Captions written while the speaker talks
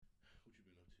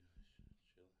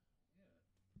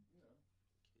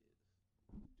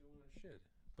should.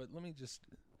 But let me just,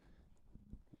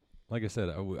 like I said,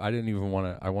 I didn't even want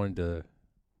to. I wanted to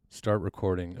start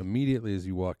recording immediately as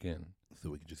you walk in, so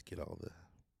we can just get all the.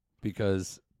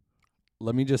 because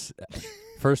let me just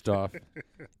first off,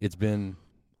 it's been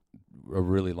a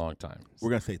really long time. We're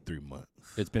gonna say 3 months.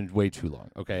 It's been way too long.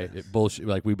 Okay, Yes. bullshit.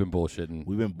 Like we've been bullshitting.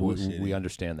 We've been bullshitting. We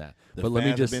understand that. The but let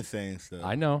me fans just. have been saying stuff.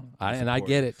 I know, That's and I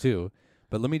get it important. too.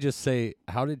 But let me just say,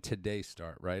 how did today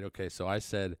start? Right? Okay, so I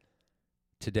said,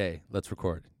 today, let's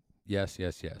record. Yes,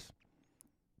 yes, yes.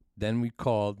 Then we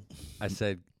called. I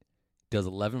said, does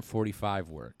 11:45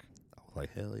 work? I was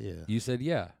like, hell yeah. You said,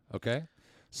 yeah. Okay.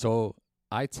 So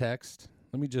I text.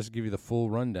 Let me just give you the full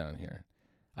rundown here.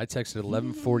 I texted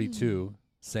 11:42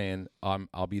 saying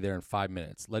I'll be there in 5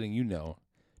 minutes, letting you know,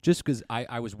 just because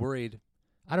I was worried.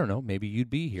 I don't know. Maybe you'd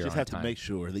be here. Just on have time. to make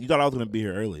sure that you thought I was gonna be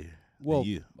here early. Well,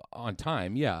 you. on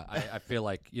time, yeah. I feel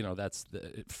like, that's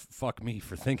fuck me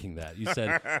for thinking that. You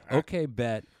said, okay,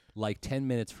 bet like 10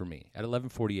 minutes for me at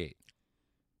 11:48.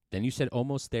 Then you said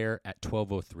almost there at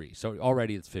 12:03. So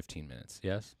already it's 15 minutes,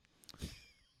 yes?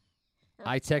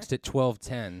 I texted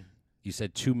 12:10. You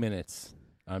said 2 minutes.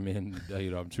 I'm in,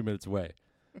 I'm 2 minutes away.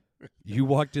 You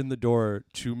walked in the door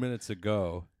 2 minutes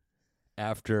ago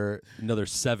after another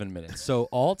 7 minutes. So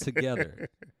altogether,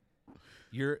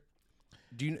 you're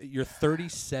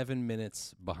 37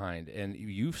 minutes behind, and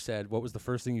you've said, what was the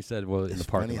first thing you said? Well, in It's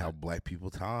the parking funny lot. how black people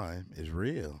time is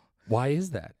real. Why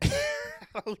is that?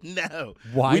 Oh no!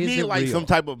 Why we is need it like real? some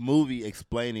type of movie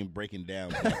explaining, breaking down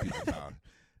black people time.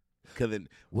 Because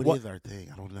what is our thing?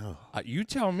 I don't know. You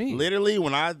tell me. Literally,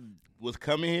 when I was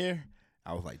coming here,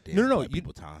 I was like, damn, No. black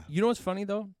people time. You know what's funny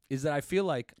though is that I feel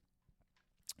like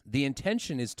the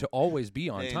intention is to always be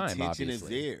on The time. intention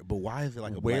Obviously, is there, but why is it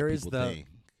like a Where black is people the- thing?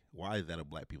 Why is that a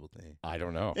black people thing? I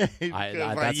don't know. Because, like,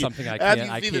 That's something I as can't.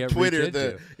 you I see can't the Twitter, reach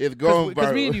into. it's going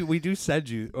Because me and viral. you, we do send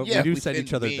you. Yeah, we do we send send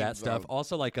each other that memes, stuff.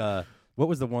 Also, like what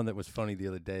was the one that was funny the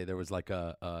other day? There was like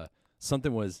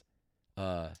something was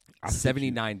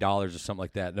 $79 or something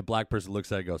like that, and a black person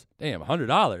looks at it and goes, "Damn,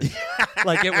 $100."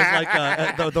 Like it was like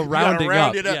the You gotta rounding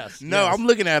round up. it up. Yes. No, yes. I'm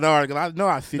looking at art because I know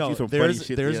I sent you some funny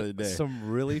shit there's the other day. some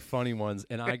really funny ones,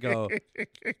 and I go,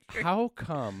 "How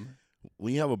come?"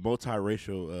 When you have a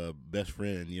multiracial best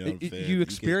friend, you know what I'm saying? You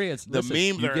experience the listen,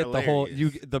 memes you are get the whole.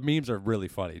 hilarious. The memes are really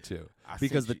funny too, I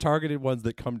because sent the you- targeted ones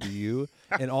that come to you,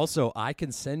 and also I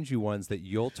can send you ones that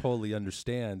you'll totally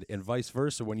understand, and vice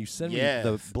versa. When you send me the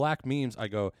Yes. black memes, I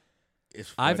go,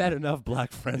 It's I've funny. had enough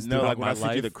black friends No, throughout like when my I sent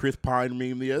you life. the Chris Pine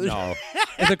meme the other day. No,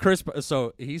 and the Chris.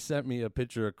 So he sent me a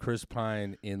picture of Chris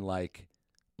Pine in like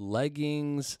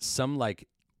leggings, some like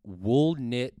wool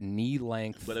knit knee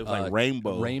length, But it was like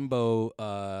rainbow. rainbow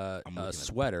looking at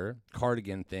sweater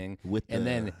cardigan thing, With and the-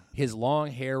 then his long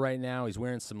hair right now. He's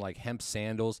wearing some like hemp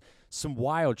sandals, some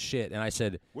wild shit. And I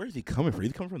said, Where is he coming from? Is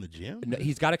he coming from the gym? no,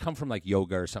 he's got to come from like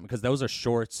yoga or something because those are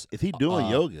shorts. Is he doing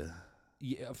yoga?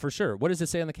 Yeah, for sure. What does it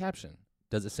say on the caption?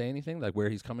 Does it say anything like where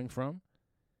he's coming from?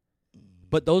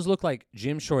 But those look like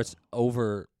gym shorts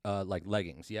over like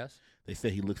leggings. Yes. They say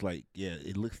he looks like,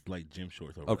 it looks like gym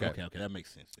shorts. Over. Okay. Okay, that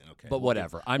makes sense. Then. Okay, But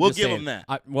whatever. We'll just give saying, him that.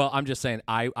 I'm just saying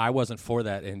I wasn't for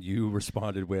that, and you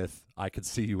responded with, "I could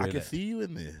see you I in can it." see you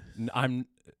in this. I'm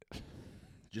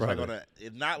Just like Brother. on a,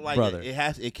 it's not like Brother.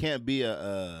 it can't be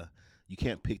you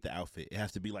can't pick the outfit. It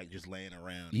has to be like just laying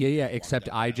around. yeah. Walk Except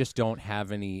down I the just don't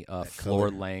have any floor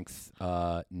color. length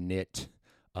knit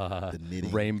The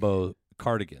knitting. rainbow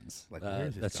cardigans. Like, where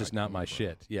is this that's guy just not coming my from?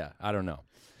 shit. Yeah, I don't know. aisle.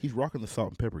 He's rocking the salt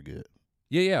and pepper good.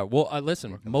 Yeah. Well,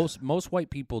 listen, Rocking most white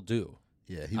people do.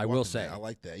 Yeah, he's I will rocking say. that. I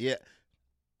like that. Yeah.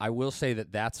 I will say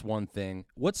that's one thing.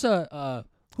 What's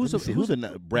who's Who's a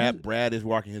a Brad? Brad is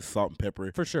rocking his salt and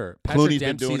pepper. for sure? Patrick Clooney's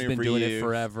been Dempsey's doing it been for doing it years.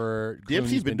 forever.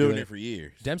 Dempsey's Clooney's been doing it for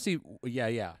years. Dempsey.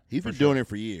 Yeah. He's for been sure. doing it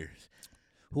for years.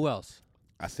 Who else?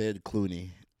 I said Clooney.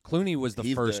 Clooney was the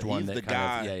He's first the- one he's that the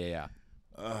kind guy. of yeah.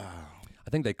 Uh, I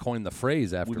think they coined the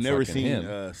phrase after we've never fucking seen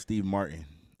him. Steve Martin.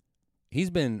 He's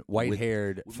been white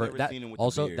haired we've for never that. seen him with the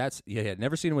Also, beard. that's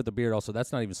never seen him with the beard. Also,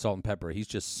 that's not even salt and pepper. He's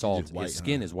just salt. Just white, His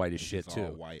skin huh? is white as He's shit just all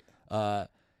too. White.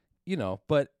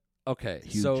 But okay,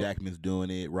 Hugh so Jackman's doing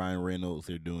it. Ryan Reynolds,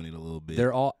 they're doing it a little bit.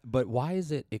 they're all. But why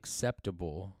is it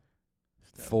acceptable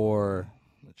for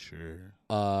Not sure.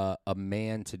 a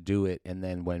man to do it, and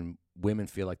then when women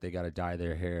feel like they got to dye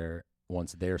their hair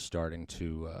once they're starting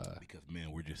to? Because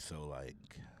man, we're just so like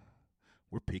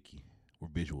we're picky. We're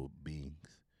visual beings.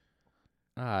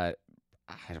 I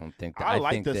don't think that. I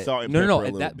like think the that, salt and no, pepper a no,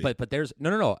 little that, bit. but there's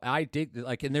no. I dig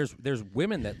like, and there's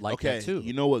women that like Okay, that too.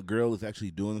 you know what girl is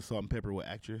actually doing the salt and pepper? What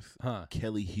actress? Huh?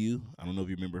 Kelly Hugh. I don't know if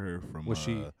you remember her from. Was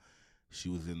she- She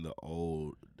was in the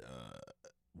old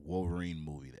Wolverine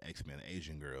movie, the X-Men, the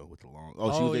Asian girl with the long.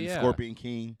 Oh, she was in yeah. Scorpion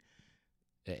King.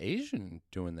 An Asian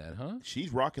doing that, huh?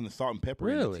 She's rocking the salt and pepper.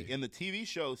 Really? In the TV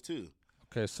shows too.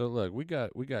 Okay, so look, we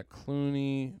got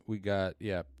Clooney, we got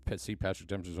Patrick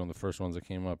Dempsey's one of the first ones that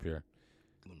came up here.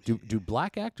 Do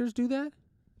black actors do that?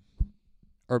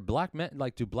 Or black men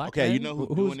do black Okay, men? you know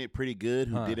who's doing it pretty good?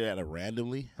 Who did it at a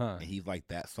randomly? Huh. And he's like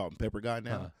that salt and pepper guy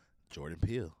now. Huh. Jordan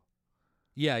Peele.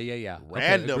 Yeah.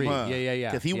 Random, okay, huh?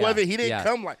 Yeah. Because he didn't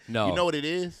come like. No. You know what it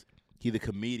is? He's a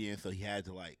comedian, so he had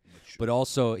to like. Mature. But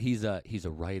also he's a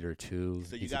writer too.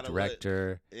 So you he's a gotta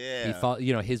director. Yeah.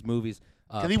 He his movies.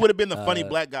 Because he would have been the funny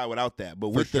black guy without that. But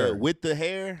with sure. with the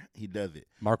hair, he does it.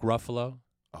 Mark Ruffalo.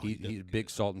 Oh, He's big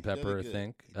salt and pepper, I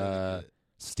think. He does it good.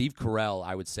 Steve Carell,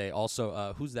 I would say.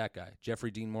 Also, who's that guy? Jeffrey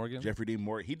Dean Morgan? Jeffrey Dean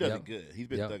Morgan. He does Yep. it good. He's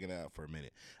been Yep. thugging out for a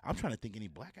minute. I'm trying to think any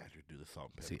black actors do the salt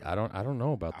and pepper. See, I don't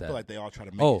know about I that. feel like they all try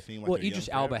to make Oh, it seem like well, they're Idris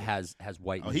young Alba forever. has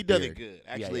white. Oh, in he his does beard. it good.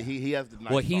 Yeah, Actually, yeah. he has the nice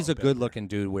Well, he's a salt and pepper. good-looking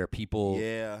dude. Where people,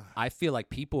 Yeah. I feel like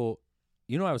people.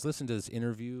 You know, I was listening to this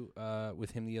interview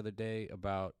with him the other day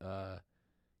about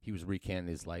he was recanting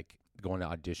his going to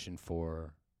audition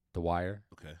for The Wire.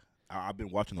 Okay. I've been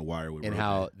watching The Wire with And Rogan.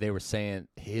 how they were saying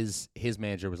his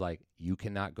manager was like, you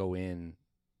cannot go in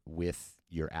with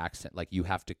your accent. Like, you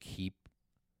have to keep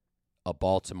a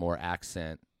Baltimore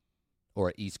accent or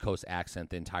an East Coast accent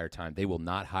the entire time. They will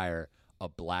not hire a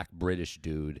black British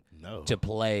dude to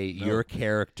play your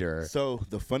character. So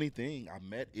the funny thing, I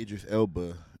met Idris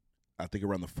Elba, I think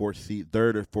around the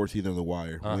third or fourth season of The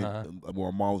Wire, when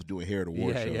my mom was doing hair at the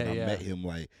war show. And I met him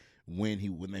when he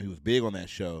was big on that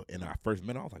show, and I first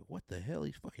met him, I was like, "What the hell?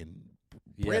 He's fucking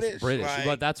British." Yes, British. Like,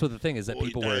 But that's what the thing is, that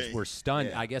people were stunned.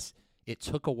 Yeah. I guess it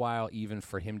took a while even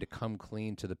for him to come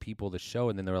clean to the people of the show,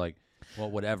 and then they were like,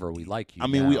 "Well, whatever, we like you." I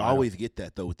mean, now. we always get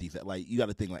that though with these. Like, you got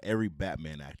to think like every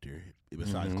Batman actor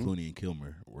besides Mhm. Clooney and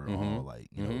Kilmer were all like,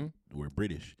 you know, we're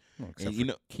British. Well, except And for you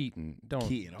know, Keaton.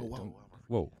 Keaton. Oh,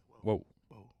 Whoa.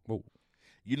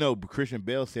 You know, Christian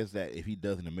Bale says that if he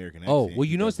does an American accent. Oh, well,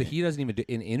 you he notice that doesn't- he doesn't even do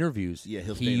in interviews. Yeah,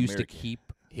 he'll he stay used American. to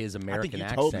keep his I think American you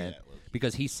told me accent that.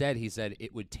 because he said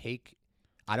it would take.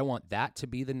 I don't want that to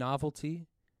be the novelty.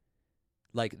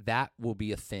 Like, that will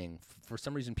be a thing. For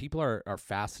some reason, people are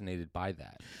fascinated by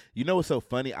that. You know what's so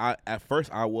funny? At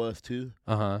first I was too,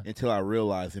 until I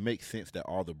realized it makes sense that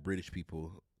all the British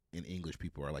people and English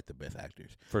people are like the best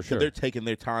actors. For 'Cause sure. they're taking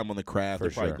their time on the craft. For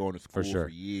They're probably sure. going to For school sure. for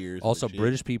years. Also, and shit.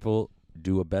 British people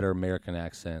do a better American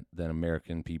accent than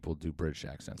American people do British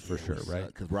accents, for Yeah, sure, which right?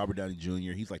 sucks, 'cause Robert Downey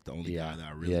Jr., he's like the only Yeah. guy that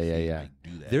I really Yeah, see yeah. like,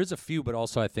 do that. There's a few, but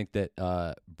also I think that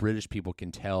British people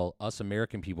can tell. Us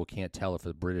American people can't tell if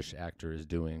a British actor is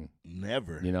doing,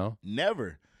 Never. you know?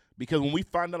 Never. Because when we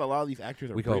find out a lot of these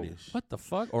actors are We go, British. what the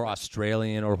fuck? Or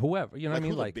Australian or whoever. You know what I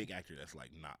mean? who's Like, a big actor that's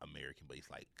like not American, but he's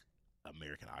like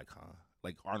American icon.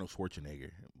 Like Arnold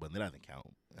Schwarzenegger, but that doesn't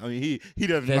count. I mean, he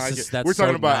doesn't like it. that's We're so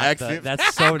talking about not accents.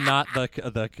 that's so not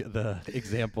the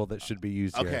example that should be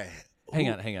used here. Okay. Hang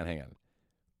on.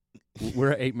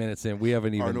 We're 8 minutes in. We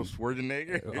haven't even Arnold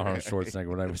Schwarzenegger. Arnold Schwarzenegger.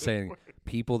 What I'm saying,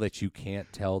 people that you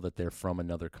can't tell that they're from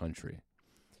another country.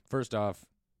 First off,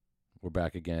 we're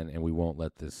back again, and we won't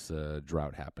let this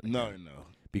drought happen. No, again. no.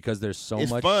 Because there's so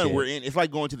It's much fun. shit. We're in. It's like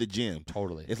going to the gym.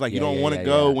 Totally. It's like you Yeah, don't yeah, want to yeah,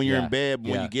 go yeah, when you're yeah, in bed. But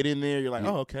when yeah. you get in there, you're like,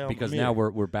 oh, okay. Because I'm now here.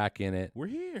 we're back in it. we're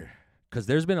here. Because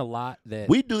there's been a lot that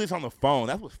We do this on the phone.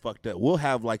 That's what's fucked up. We'll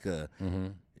have like a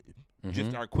Mhm.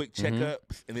 just our quick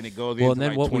checkups, and then it goes. Well, into and then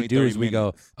like what 20, we do 30 is we go,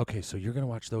 minutes. okay, so you're going to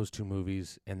watch those two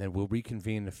movies, and then we'll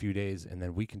reconvene in a few days, and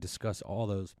then we can discuss all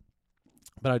those.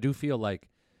 But I do feel like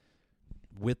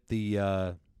with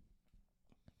the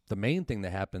main thing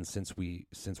that happened since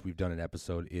we've done an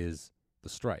episode is the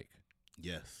strike,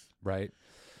 Yes. right?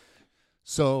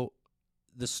 So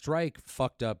the strike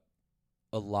fucked up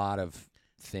a lot of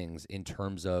things in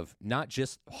terms of not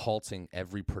just halting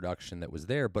every production that was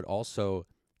there, but also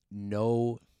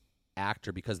no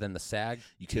actor, because then the SAG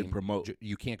You can't team, promote.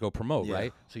 you can't go promote, Yeah.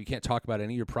 right? So you can't talk about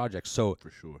any of your projects. So For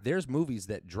sure. there's movies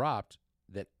that dropped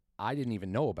that I didn't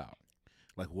even know about.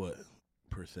 Like what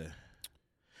per se?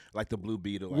 Like the Blue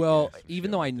Beetle. Well, guess, or even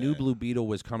shit though I like knew that. Blue Beetle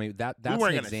was coming, that's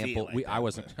weren't an gonna see it example. like I that,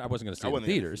 wasn't but- going to see I it in wasn't gonna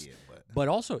theaters, see it, but but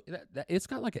also it's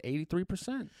got like an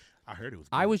 83%. I heard it was.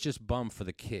 I good. was just bummed for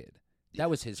the kid. That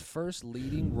was his first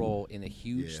leading role in a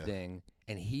huge Yeah. thing,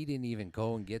 and he didn't even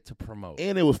go and get to promote.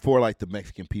 And it was for like the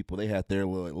Mexican people. They had their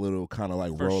little kind of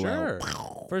like For rollout.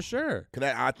 sure. For sure. Cause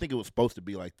I think it was supposed to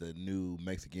be like the new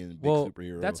Mexican big Well,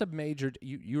 superhero. that's a major.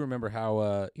 You remember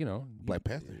how Black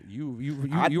Panther. You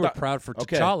I were thought- proud for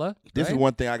okay, T'Challa. This is right?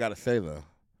 one thing I gotta say though.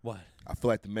 What? I feel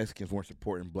like the Mexicans weren't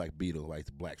supporting Black Beetle like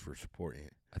the blacks were supporting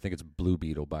it. I think it's Blue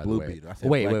Beetle, by Blue the way. Beetle. I said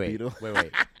wait. Beetle.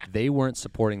 They weren't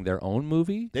supporting their own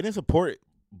movie? They didn't support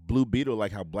Blue Beetle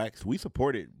like how blacks. We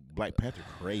supported Black Panther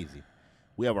crazy.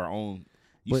 We have our own.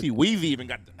 You see, Weezy even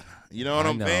got the. You know what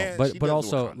I'm saying? But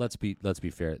also, let's be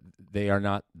fair. They are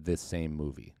not the same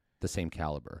movie, the same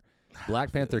caliber.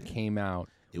 Black Panther came out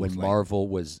when Marvel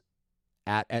was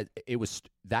at it was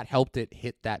that helped it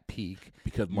hit that peak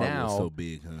because Marvel was so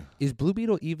big. Huh? Is Blue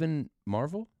Beetle even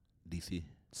Marvel? DC.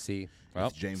 See, well,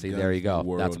 James see, there you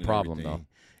go. That's a problem, though.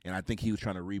 And I think he was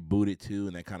trying to reboot it too,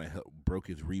 and that kind of broke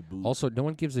his reboot. Also, no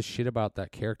one gives a shit about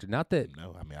that character. Not that.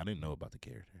 No, I mean I didn't know about the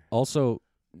character. Also,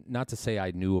 not to say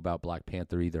I knew about Black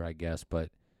Panther either, I guess, but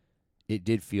it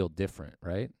did feel different,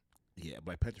 right? Yeah,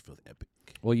 Black Panther feels epic.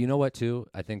 Well, you know what, too?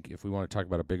 I think if we want to talk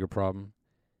about a bigger problem,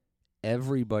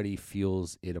 everybody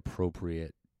feels it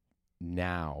appropriate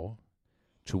now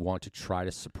to want to try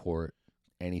to support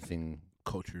anything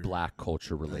black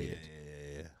culture related.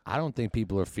 Yeah. I don't think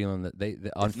people are feeling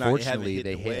that unfortunately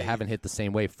they haven't hit the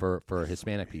same way for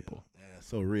Hispanic people. Yeah,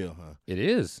 so real, huh? It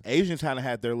is. Asians kind of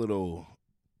had their little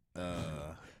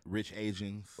rich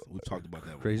Asians. We've talked about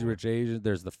that. Crazy Rich Asians.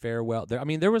 There's the Farewell.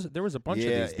 There was a bunch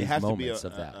of these moments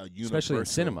of that, especially in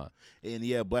cinema. And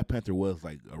yeah, Black Panther was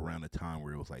like around a time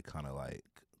where it was like kind of like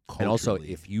culturally. And also,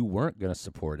 if you weren't gonna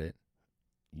support it,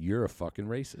 you're a fucking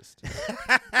racist.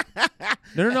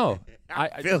 No.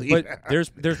 But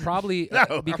there's probably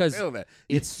because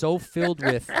it's so filled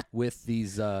with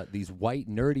these white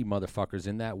nerdy motherfuckers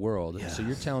in that world. Yeah. So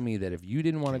you're telling me that if you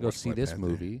didn't want to go see this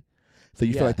movie, so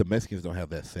you feel like the Mexicans don't have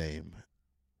that same.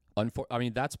 I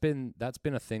mean, that's been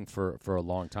a thing for a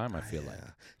long time. I feel like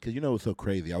because what's so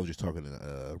crazy. I was just talking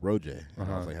to Roger.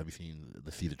 I was like, "Have you seen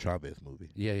the Cesar Chavez movie?"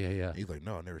 Yeah. He's like,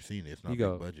 "No, I've never seen it. It's not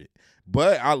big budget."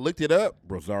 But I looked it up.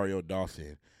 Rosario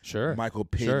Dawson, sure. Michael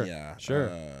Pena,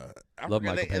 sure. Love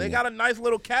Michael Pena. They got a nice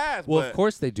little cast. Well, of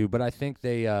course they do, but I think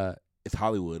they. It's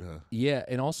Hollywood, huh? Yeah,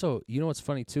 and also, what's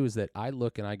funny too is that I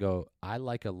look and I go, I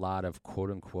like a lot of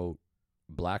quote unquote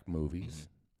black movies. Mm-hmm.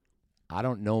 I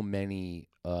don't know many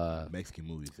Mexican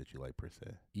movies that you like per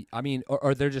se. I mean,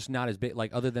 or they're just not as big.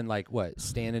 Like other than like what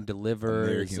Stand and Deliver,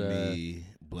 American Me,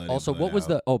 Blood. Also, and Blood what was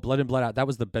Out. Blood and Blood Out? That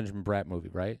was the Benjamin Bratt movie,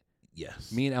 right?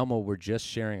 Yes. Me and Elmo were just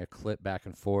sharing a clip back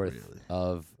and forth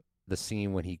of the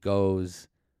scene when he goes.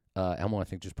 Elmo, I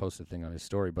think, just posted a thing on his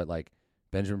story, but like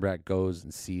Benjamin Bratt goes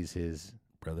and sees his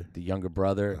brother, the younger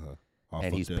brother.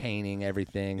 And he's painting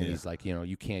everything, and he's like,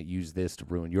 you can't use this to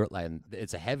ruin your life. And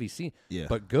it's a heavy scene,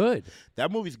 but good.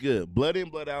 That movie's good. Blood In,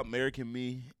 Blood Out, American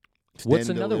Me, What's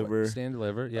another one? Stand and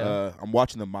Deliver, yeah. I'm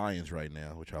watching The Mayans right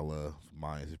now, which I love.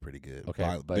 Mayans is pretty good.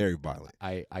 Okay, very violent.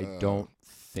 I don't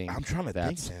think I'm trying to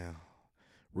think now.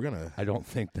 I don't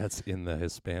think that's in the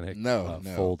Hispanic no.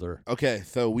 folder. Okay,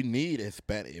 so we need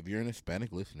Hispanic. If you're an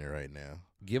Hispanic listener right now,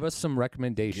 give us some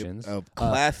recommendations of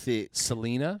classic.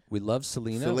 Selena, we love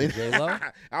Selena. With J-Lo.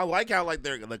 I like how like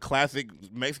they're the classic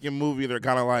Mexican movie. They're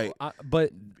kind of like,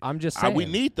 but I'm just saying we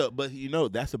need but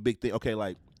that's a big thing. Okay,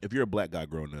 like if you're a black guy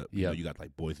growing up, you got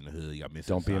like Boys in the Hood, you got Miss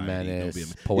Don't Society, Be a Menace, Don't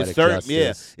Be a Poetic Justice.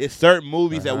 Justice. It's certain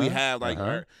movies that we have like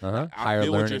Higher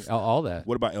Learning, all that.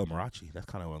 What about El Mariachi? That's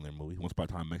kind of one of their movies. Once Upon a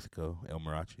Time in Mexico, El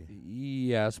Mariachi.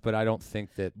 Yes, but I don't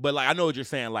think that. But like I know what you're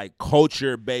saying, like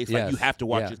culture based. Like you have to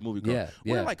watch this movie.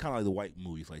 What like kind of like the white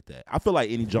movies like that? I feel like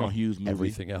any John Hughes movie.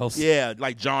 Everything else. Yeah,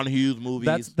 like John Hughes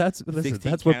movies. That's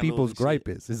what people's gripe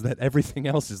is that everything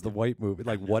else is the white movie.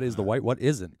 Like what is the white? What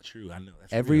isn't? True, I know.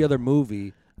 Every other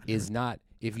movie is not.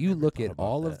 If you look at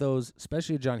all of those,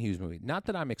 especially a John Hughes movie, not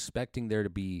that I'm expecting there to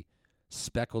be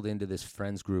speckled into this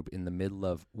friends group in the middle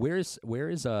of where is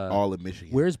all in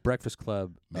Michigan. Where's Breakfast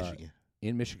Club? Michigan.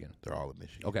 In Michigan. They're all in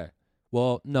Michigan. Okay.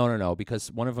 Well, no,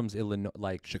 because one of them's Illinois,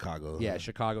 like Chicago. Yeah,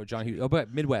 Chicago. John Hughes. Oh,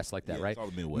 but Midwest like that, right? It's all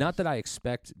the Midwest. Not that I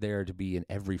expect there to be in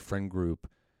every friend group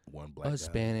one black a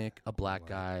Hispanic, a black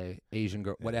guy, Asian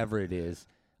girl, whatever it is.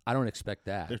 I don't expect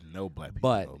that. There's no black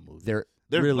people in those movies.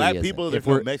 There's really black people. There's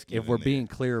no Mexicans. If we're being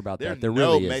clear about that, there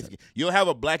no really Mexican. isn't. You'll have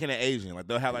a black and an Asian. Like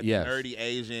they'll have like the nerdy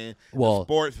Asian, the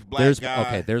sports black guy.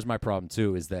 Okay, there's my problem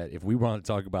too. Is that if we want to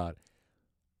talk about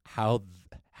how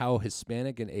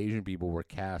Hispanic and Asian people were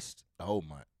cast,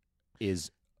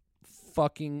 is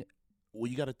fucking.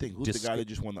 Well, you got to think. Who's the guy that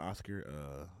just won the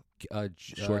Oscar?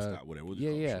 Shortstop, whatever.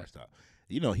 Shortstop.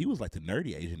 He was like the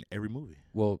nerdy Asian in every movie.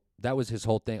 Well, that was his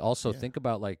whole thing. Also, think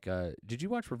about like, did you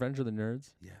watch Revenge of the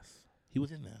Nerds? Yes. He was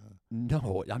in that.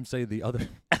 No, I'm saying the other.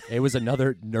 It was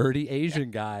another nerdy Asian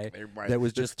guy that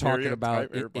was just talking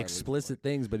about explicit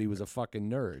things, but he was a fucking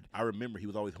nerd. I remember he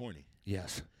was always horny.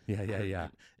 Yes. Yeah.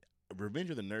 Revenge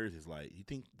of the Nerds is like, you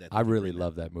think that. I really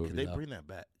love that movie. They bring that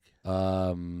back.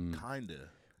 Kinda.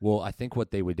 Well, I think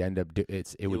what they would end up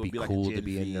it would be like cool a to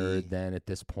be a Gen nerd Z. then at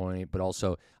this point, but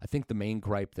also I think the main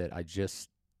gripe that I just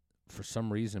for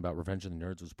some reason about Revenge of the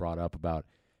Nerds was brought up about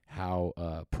how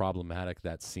problematic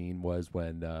that scene was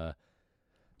when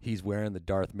he's wearing the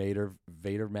Darth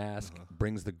Vader mask,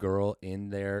 brings the girl in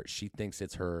there. She thinks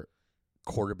it's her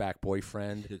quarterback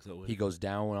boyfriend. He goes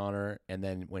down on her, and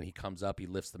then when he comes up, he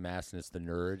lifts the mask, and it's the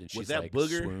nerd, and she's like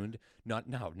Booger? swooned. No.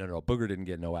 Booger didn't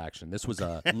get no action. This was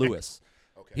Lewis.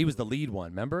 Okay. He was the lead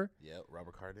one, remember? Yeah,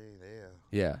 Robert Carradine.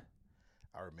 Yeah.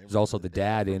 I remember. He was also the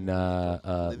dad in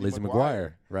Lizzie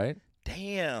McGuire, right?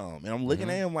 Damn. And I'm looking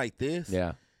at him like this.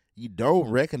 Yeah. You don't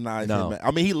recognize him.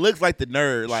 I mean, he looks like the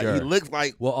nerd. Like Sure. he looks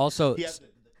like. Well, also, He has the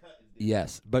cut is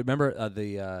yes, but remember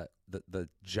the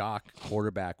jock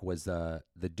quarterback was the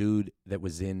dude that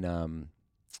was in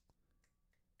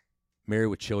Married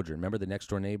with Children. Remember the next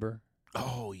door neighbor?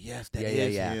 Oh yes, that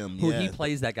is him. Who yes. he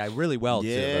plays that guy really well too.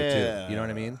 You know what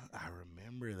I mean? I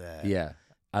remember that. Yeah,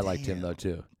 I liked him though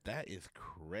too. That is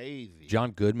crazy.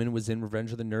 John Goodman was in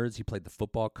Revenge of the Nerds. He played the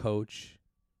football coach.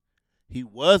 He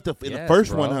was in the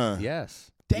first one, huh?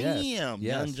 Yes. Damn,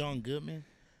 Yes. young John Goodman.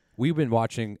 We've been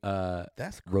watching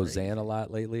That's crazy. Roseanne a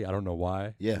lot lately. I don't know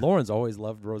why. Yeah. Lauren's always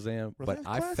loved Roseanne, but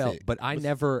Roseanne's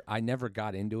classic. I never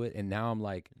got into it, and now I'm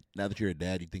like, Now that you're a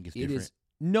dad, you think it's it different? is.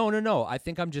 No. I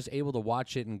think I'm just able to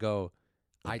watch it and go,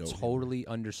 I Adult totally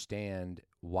understand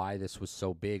why this was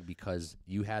so big because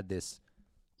you had this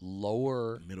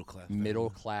lower middle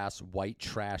class white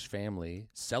trash family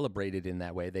celebrated in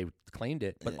that way. They claimed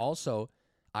it, but Yeah. also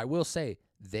I will say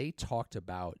they talked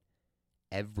about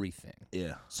everything.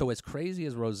 Yeah, So as crazy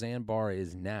as Roseanne Barr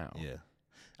is now,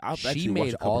 I've she actually watched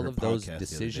made a couple all her of those podcasts the other day.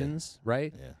 decisions,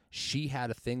 right? Yeah, She had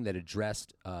a thing that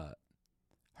addressed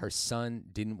her son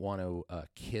didn't want to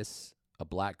kiss a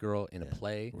black girl in a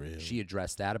play. really? She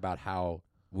addressed that about how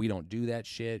we don't do that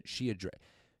shit.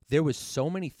 There was so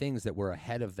many things that were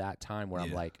ahead of that time where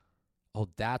I'm like, oh,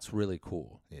 that's really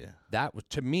cool. Yeah, That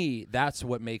to me, that's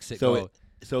what makes it So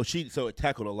go, so it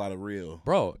tackled a lot of real.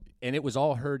 bro. And it was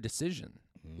all her decision.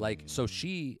 Like, so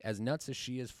she, as nuts as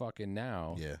she is fucking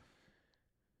now, Yeah,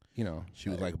 you know, she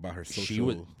was like about her social. she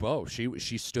was, bro.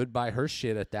 She stood by her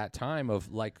shit at that time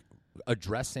of like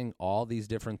addressing all these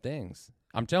different things.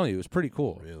 I'm telling you, it was pretty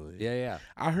cool. Really? Yeah.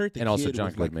 I heard the And kid also John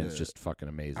was like Goodman is just fucking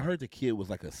amazing. I heard the kid was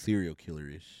like a serial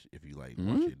killer-ish, if you like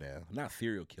Mm-hmm. watch it now. Not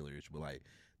serial killer-ish, but like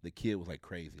the kid was like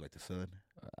crazy, like the son.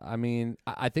 I mean,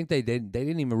 I think they didn't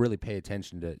even really pay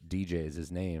attention to DJ as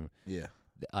his name. Yeah.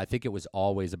 I think it was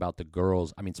always about the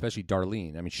girls. I mean, especially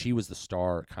Darlene. I mean, she was the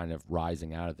star kind of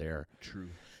rising out of there. True.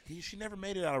 She never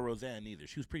made it out of Roseanne either.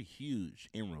 She was pretty huge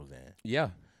in Roseanne, Yeah.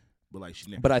 but like she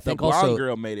never. But I think the blonde also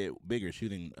girl made it bigger. She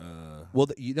didn't. Well,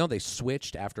 they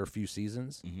switched after a few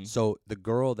seasons. Mhm. So the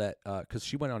girl that, because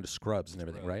she went on to Scrubs and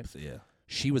everything, right? So, yeah.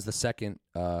 She was the second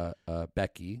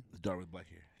Becky. The dark with black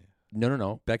hair. Yeah.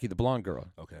 No. Becky, the blonde girl.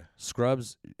 Okay.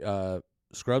 Scrubs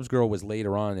girl was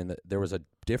later on, and there was a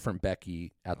different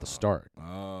Becky at the start.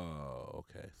 Oh,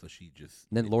 okay. So she just.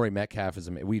 And then Laurie Metcalf is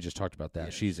we just talked about that. Yeah,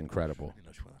 She's incredible. You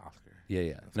know, she won an Oscar.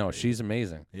 Yeah. That's No, crazy. she's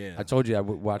amazing. Yeah. I told you I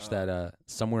watched that.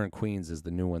 Somewhere in Queens is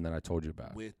the new one that I told you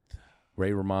about. With.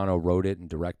 Ray Romano wrote it and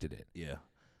directed it. Yeah.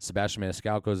 Sebastian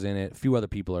Maniscalco's in it. A few other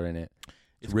people are in it.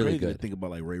 It's really crazy good. to think about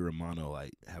like Ray Romano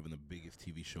like having the biggest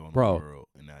TV show in Bro. the world,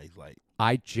 and now he's like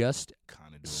I just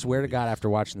kind of swear to God, after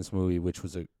watching this movie, which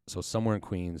was Somewhere in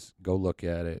Queens, go look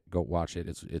at it, go watch it.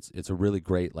 It's a really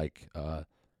great like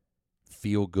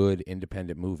feel good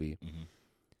independent movie. Mm-hmm.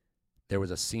 There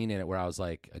was a scene in it where I was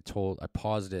like, I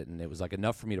paused it, and it was like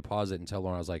enough for me to pause it and tell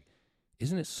Lauren, I was like,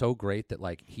 isn't it so great that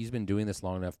like he's been doing this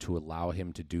long enough to allow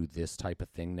him to do this type of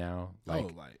thing now? Like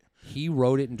he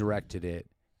wrote it and directed it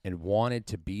and wanted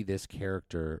to be this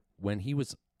character when he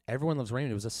was. Everyone Loves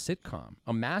Raymond. It was a sitcom,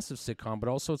 a massive sitcom, but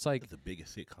also it's like the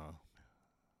biggest sitcom.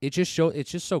 It's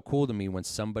just so cool to me when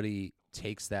somebody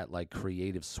takes that like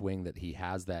creative swing that he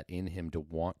has that in him to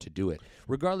want to do it,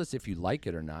 regardless if you like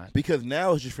it or not. Because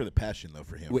now it's just for the passion, though,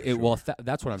 for him. For Well, sure.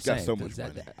 that's what I'm He's got saying. so much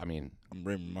That- money. I mean,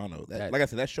 Raymond Romano. that- Like I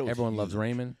said, that show. Everyone Loves huge.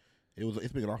 Raymond.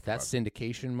 It's been off. That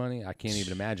syndication money, I can't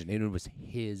even imagine. It was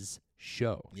his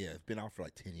show. Yeah, it's been out for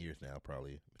like 10 years now,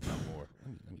 probably, if not more.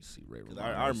 Let me see Ray 'Cause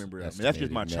Romano's I remember that. I mean, that's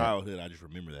just my estimated net. childhood. I just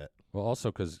remember that. Well, also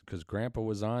because Grandpa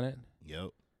was on it. Yep.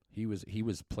 He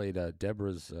was played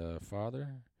Deborah's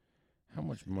father. How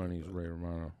much money is Ray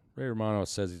Romano? Ray Romano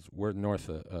says he's worth north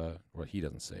of. Well, he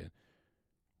doesn't say it.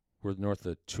 Worth north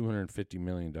of $250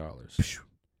 million.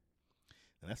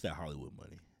 And that's that Hollywood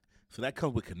money. So that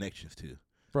comes with connections too.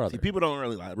 Brother. See, people don't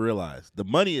really realize the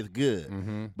money is good,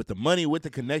 Mm-hmm. but the money with the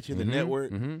connection, the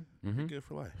network, Mm-hmm. good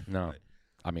for life. No. Like,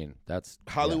 I mean, that's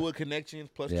Hollywood Connections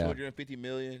plus 250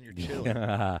 million. You're chilling.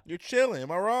 Yeah. You're chilling.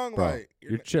 Am I wrong? Bro, Like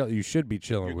you're chill. You should be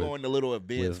chilling. You're with, going to little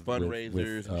events,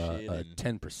 fundraisers, with, and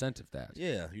shit. 10% of that.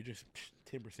 Yeah, you're just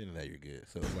 10% of that. You're good.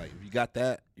 So it's like if you got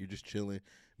that, you're just chilling,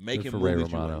 making for movies. Ray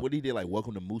Romano. What he did, like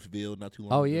Welcome to Mooseville, not too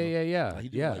long. Oh ago. yeah. Like, he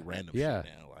did like random shit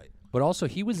now. Like, but also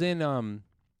he was in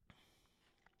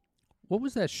what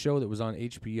was that show that was on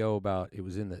HBO about? It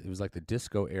was like the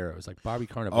disco era. It was like Bobby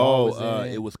Cannavale was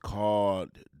in it. It was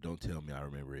called. Don't tell me I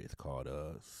remember it. It's called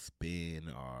Spin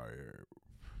or.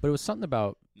 But it was something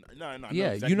about. No.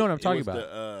 Yeah, exactly. you know what I'm talking about.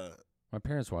 The, my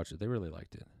parents watched it. They really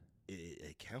liked it.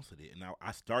 It canceled it, and now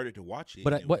I started to watch it.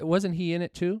 But wasn't he in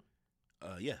it too?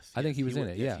 Yes. I think he was in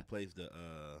it. Yes, yeah. He plays the.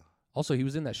 Also, he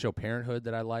was in that show Parenthood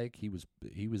that I like. He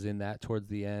was in that towards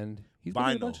the end. He's Vinyl.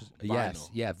 been in a bunch of, yes,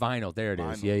 yeah, Vinyl. There it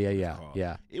is. Vinyl,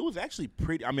 Yeah. It was actually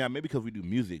pretty. I mean, maybe because we do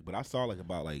music, but I saw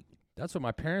about That's what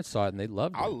my parents saw it and they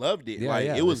loved it. I loved it.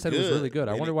 Yeah, It was they said good. it was really good.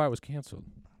 I And wonder why it was canceled.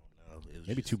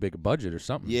 Maybe too big a budget or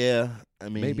something. Yeah, I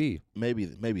mean, maybe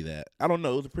that. I don't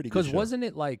know. It was a pretty good show. Because wasn't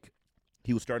it like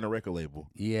he was starting a record label?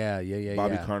 Yeah.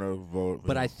 Bobby Cannavale.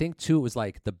 But I think too it was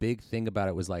like the big thing about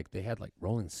it was like they had like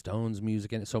Rolling Stones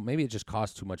music in it, so maybe it just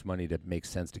cost too much money to make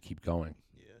sense to keep going.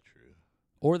 Yeah, true.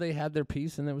 Or they had their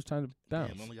piece and it was time to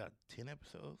bounce. Damn, only got 10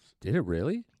 episodes. Did it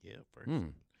really? Yeah,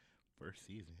 first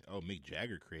season. Oh, Mick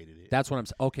Jagger created it. That's what I'm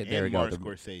saying. Okay, there we go. Martin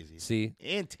Scorsese. See?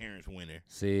 And Terrence Winter.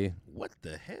 See? What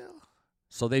the hell?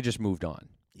 So they just moved on.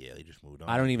 Yeah, they just moved on.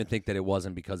 I don't even think that it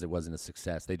wasn't because it wasn't a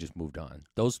success. They just moved on.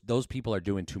 Those people are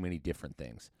doing too many different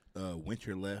things.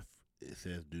 Winter left, it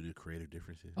says, due to creative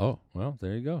differences. Oh, well,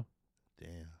 there you go.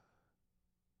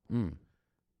 Damn.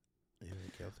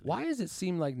 Why does it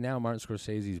seem like now Martin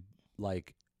Scorsese's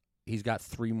like he's got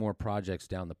 3 more projects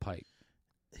down the pipe?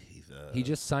 He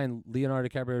just signed Leonardo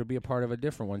DiCaprio to be a part of a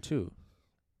different one too.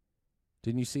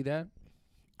 Didn't you see that?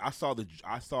 I saw the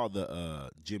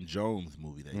Jim Jones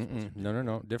movie that he's supposed to do.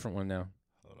 No, different one now.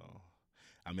 Hold on.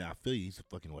 I mean, I feel you. He's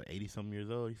fucking 80-something years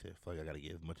old. He said, "Fuck, I gotta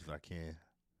get as much as I can."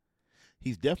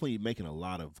 He's definitely making a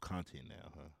lot of content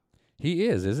now, huh? He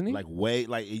is, isn't he? Like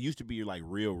it used to be like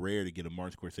real rare to get a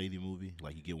Martin Scorsese movie.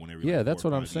 Like you get one every that's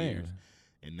 4 what or I'm 5 saying. years.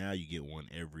 And now you get one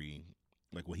every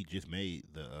like what he just made.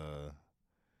 The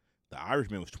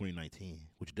Irishman was 2019,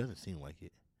 which doesn't seem like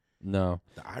it. No,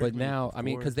 but now I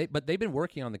mean because they've been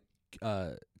working on the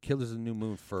Killers of the New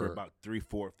Moon for about 3,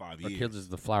 4, 5 years. Or Killers of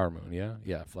the Flower Moon,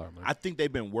 yeah, Flower Moon. I think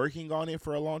they've been working on it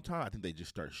for a long time. I think they just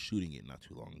started shooting it not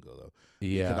too long ago though.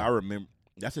 Yeah, because I remember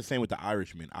that's the same with the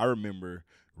Irishman. I remember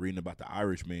reading about the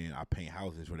Irishman. I Paint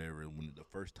Houses, whatever. When the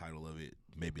first title of it,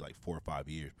 maybe like 4 or 5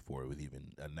 years before it was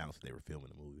even announced they were filming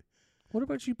the movie. What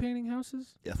about You Painting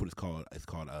Houses? That's what it's called. It's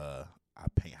called I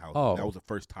Paint Houses. Oh, that was the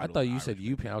first title. I thought you said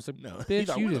You Paint. I was like, no, bitch,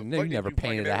 like, you never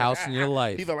painted a house in your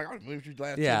life. He's like, I moved you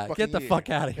last get the years. fuck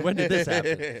out of here. When did this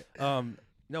happen?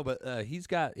 No, but he's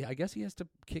got. I guess he has to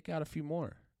kick out a few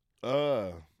more.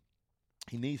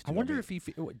 He needs to. I wonder if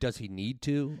does he need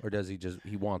to, or does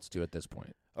he wants to at this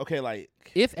point. Okay, like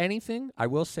if anything, I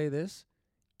will say this: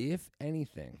 if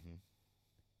anything,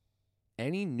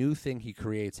 any new thing he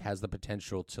creates has the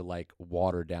potential to like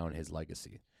water down his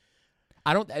legacy.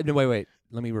 I don't. No, wait.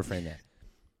 Let me reframe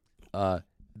that.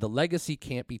 The legacy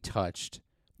can't be touched,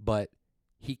 but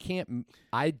he can't.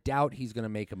 I doubt he's going to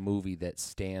make a movie that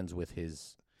stands with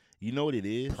his. You know what it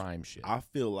is? Prime shit. I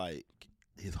feel like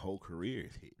his whole career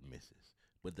is hit and misses,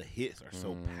 but the hits are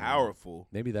so powerful.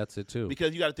 Maybe that's it too.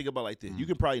 Because you got to think about it like this: you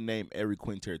can probably name every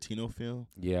Quentin Tarantino film,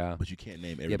 yeah, but you can't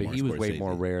name every. Yeah, but Martin he was Scorsese. way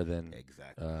more rare than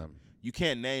exactly. You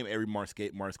can't name every Martin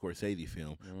Scorsese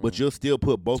film, but Mm. you'll still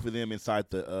put both of them inside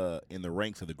the in the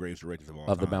ranks of the greatest directors of all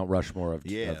time. Of the Mount Rushmore of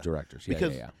directors. Yeah,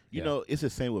 because you know it's the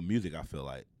same with music. I feel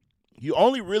like you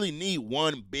only really need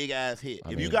one big ass hit.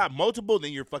 If you got multiple,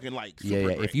 then you're fucking like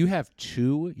super great. If you have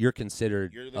 2, you're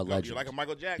considered a legend. You're like a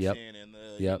Michael Jackson, and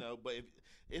you know, but if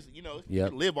it's you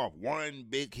can live off one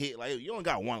big hit. Like you only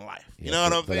got one life. You know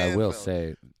what I'm saying? But I will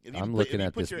say, I'm looking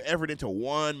at this. If you put your effort into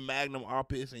one magnum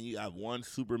opus and you have one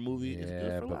super movie, it's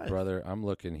good for life. Brother, I'm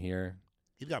looking here.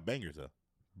 He's got bangers though.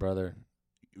 Brother,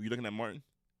 you looking at Martin?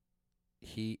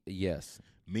 Yes.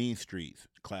 Mean Streets,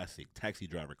 classic. Taxi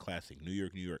Driver, classic. New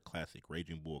York, classic.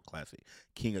 Raging Bull, classic.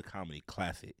 King of Comedy,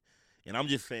 classic. And I'm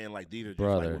just saying, like, these are just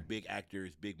like with big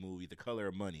actors, big movies. The Color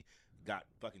of Money got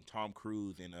fucking Tom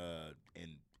Cruise and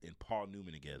Paul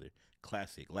Newman together,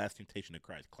 classic. Last Temptation of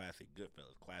Christ, classic.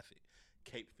 Goodfellas, classic.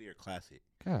 Cape Fear, classic.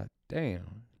 God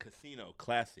damn. Casino,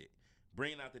 classic.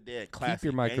 Bringing Out the Dead, classic. Keep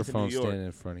your microphone standing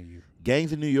in front of you.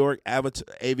 Gangs in New York, Avatar,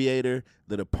 Aviator,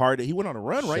 The Departed. He went on a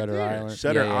run right there. Island.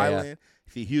 Shutter Island.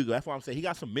 See, Hugo. That's why I'm saying he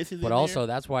got some misses. But also,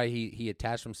 that's why he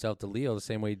attached himself to Leo the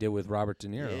same way he did with Robert De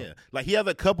Niro. Yeah, like he has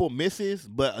a couple misses,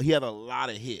 but he had a lot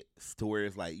of hits to where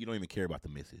it's like you don't even care about the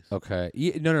misses. Okay,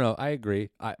 no, I agree.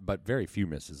 But very few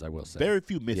misses, I will say. Very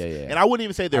few misses. Yeah. And I wouldn't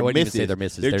even say they're misses. I wouldn't even say they're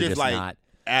misses. They're just like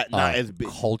not as big.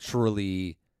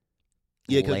 Culturally.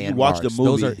 Yeah, because you watch the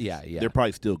movie. Those are, they're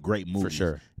probably still great movies for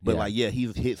sure. But like,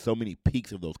 he's hit so many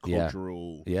peaks of those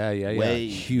cultural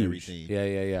waves, huge, and everything.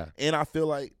 Yeah. And I feel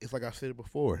like it's like I said it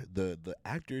before. The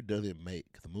actor doesn't make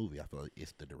the movie. I feel like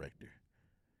it's the director.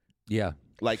 Yeah,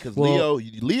 like because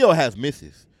Leo has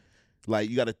misses. Like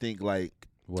you got to think like,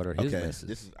 what are his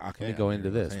misses? Let me go into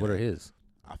this. What are his?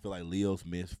 I feel like Leo's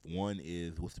miss. One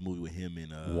is what's the movie with him in?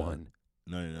 One.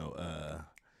 No.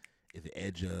 Is it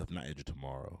Edge of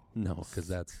Tomorrow? No, because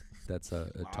that's a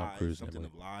Tom Cruise. Something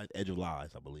of Lies. Edge of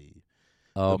Lies, I believe.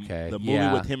 Okay. The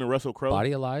movie with him and Russell Crowe.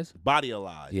 Body of Lies? Body of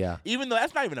Lies. Yeah. Even though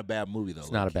that's not even a bad movie, though.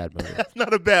 It's not a bad movie. That's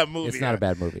not a bad movie. It's not a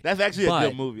bad movie. That's actually a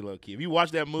good movie, low-key. If you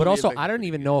watch that movie. But also, I don't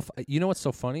even know if, you know what's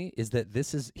so funny is that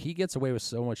he gets away with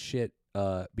so much shit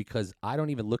because I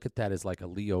don't even look at that as like a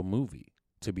Leo movie,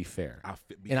 to be fair.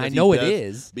 And I know it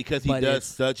is. Because he does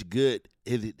such good,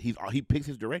 he picks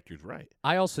his directors right.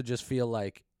 I also just feel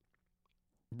like,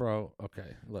 bro,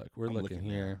 okay, look, we're looking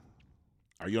here.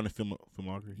 Are you on the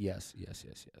filmography? Yes.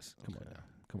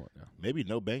 Come on now. Maybe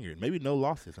no banger. Maybe no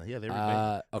losses. Yeah, there we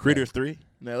go. Okay. Critters 3.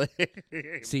 No.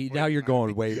 See, now you're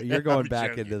going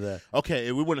back into the. Okay,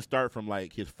 if we want to start from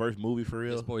like his first movie for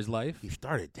real. This Boy's Life. He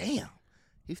started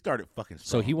fucking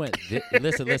strong. So he went.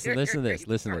 Listen to this.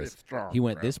 Strong, he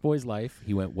went bro. This Boy's Life.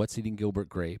 He went What's Eating Gilbert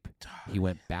Grape. He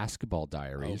went Basketball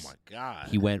Diaries. Oh my God.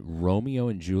 He went Romeo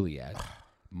and Juliet.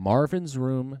 Marvin's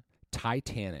Room.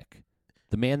 Titanic.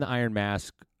 The Man in the Iron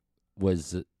Mask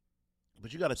was.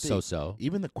 But you got to think. So.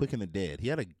 Even The Quick and the Dead, he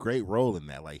had a great role in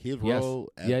that. Like his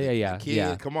role. As Yeah. Kid,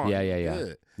 yeah. Come on. Yeah.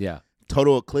 Good. Yeah.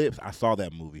 Total Eclipse. I saw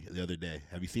that movie the other day.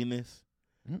 Have you seen this?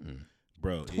 Mm-mm.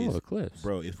 Bro, Total Eclipse.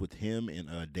 Bro, it's with him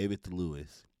and David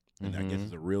Lewis. And I guess Mm-hmm.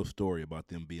 it's a real story about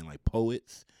them being like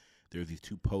poets. There's these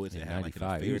two poets that had like an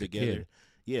affair together.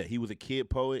 Yeah, he was a kid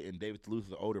poet, and David Lewis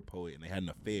was an older poet, and they had an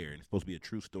affair, and it's supposed to be a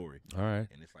true story. All right.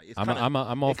 And it's like I'm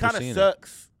all for seeing it. It kind of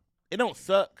sucks. It don't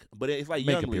suck, but it's like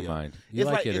Make young up Leo. your mind. You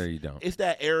like it or you don't. It's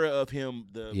that era of him,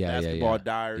 the basketball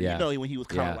diary. Yeah. You know, when he was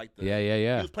kind of like the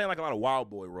He was playing like a lot of wild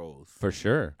boy roles. For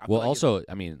sure. I Well, like also,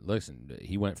 I mean, listen,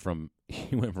 he went from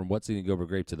What's Eating Gilbert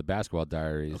Grape to the Basketball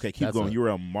Diaries. Okay, keep going. You were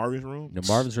on Marvin's Room. No,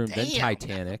 Marvin's Room, Damn. then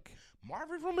Titanic.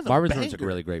 Marvin's Room is Marvin's a banger. Room's a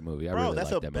really great movie. I Bro, really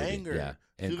that's like a that banger. movie. Yeah,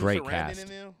 and Susan great Sarandon cast. in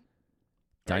them?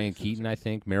 Diane Keaton, I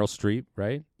think. Meryl Streep,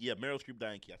 right? Yeah, Meryl Streep,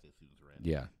 Diane Keaton. I said Susan Sarandon.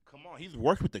 Yeah. Come on, he's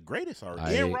worked with the greatest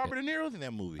already. And Robert De Niro's in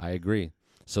that movie. I agree.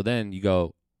 So then you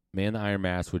go Man in the Iron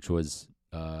Mask, which was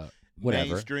whatever.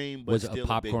 Mainstream, but was still a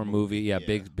popcorn movie. Yeah,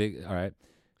 yeah, big. All right.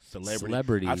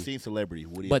 Celebrity. I've seen Celebrity.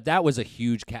 But that was a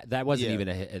huge. That wasn't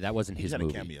even that wasn't He's his had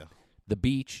movie. a cameo. The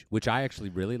Beach, which I actually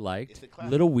really liked. It's a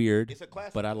classic. Little weird, It's a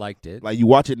classic. but I liked it. Like you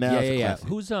watch it now. Yeah, it's a yeah.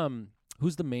 classic.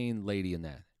 Who's the main lady in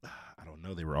that? I don't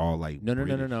know. They were all like No.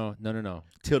 British.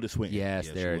 Tilda Swinton. Yes,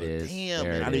 Yeah, there she it was. is. Damn,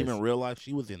 There man, it I didn't is. even realize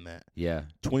she was in that. Yeah.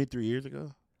 23 years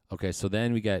ago. Okay, so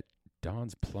then we got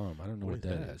Don's Plum. I don't know what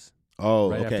that is.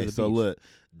 Oh, Right after okay. The So Beach. look,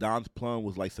 Don's Plum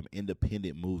was like some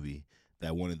independent movie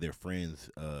that one of their friends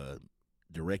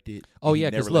directed. Oh He yeah,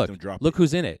 never because let them drop look it.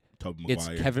 who's in it. Tobey It's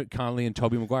Maguire. Kevin Connolly and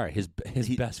Tobey Maguire, his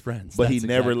best friends. But he That's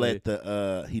never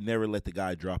exactly- let the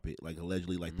guy drop it. Like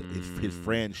allegedly, like his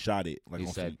friend shot it. Like He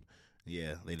on said,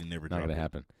 yeah, they didn't never not drop gonna it.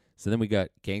 happen. So then we got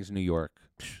Gangs of New York,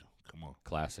 Come on,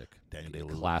 classic, Daniel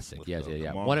Day-Lewis. classic. Let's Yes, go. yeah.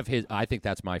 Come on. One of his. I think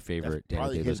that's my favorite. Daniel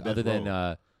probably his Day-Lewis. best Other than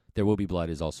role. There Will Be Blood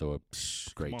is also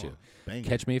great Come too. on. Banger.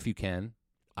 Catch Me If You Can.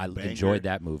 I Banger. enjoyed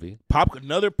that movie.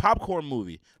 Another popcorn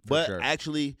movie. But sure.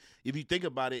 actually, if you think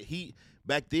about it,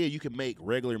 back then you could make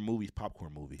regular movies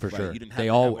popcorn movies. For Like, sure. You didn't have They to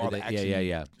all- have all the yeah, action.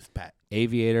 yeah. Spat.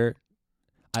 Aviator.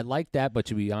 I like that, but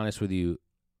to be honest with you,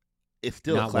 It's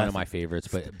still a not one of classic. my favorites.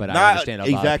 But Not- I understand a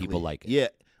lot of exactly. people like it. Yeah.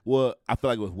 Well, I feel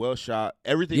like it was well shot.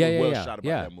 Everything was well shot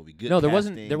about that movie. Good no, there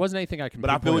casting. wasn't anything I can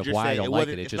But I feel pinpoint what of you're why I saying. don't like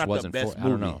it. It It's just not wasn't the best for. I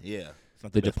don't movie. know. Yeah. It's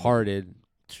not The best Departed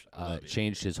Love it.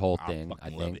 changed his whole I thing. I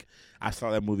fucking love think. it. I saw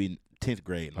that movie in 10th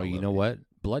grade. and Oh, I you loved know it. what?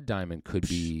 Blood Diamond could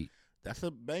be. That's a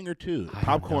banger too. I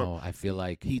Popcorn. don't know. I feel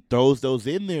like He throws those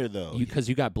in there though. because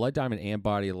you got Blood Diamond and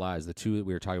Body of Lies, the two that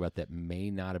we were talking about that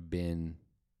may not have been.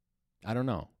 I don't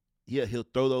know. Yeah, he'll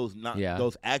throw those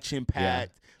those action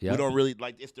packed. Yeah. We don't really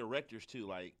like it's directors too.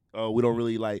 Like, we don't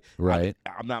really like. Right.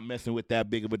 I'm not messing with that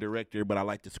big of a director, but I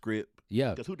like the script.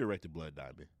 Yeah. Because who directed Blood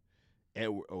Diamond?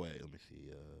 Edward. Oh wait, let me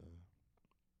see.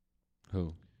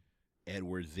 Who?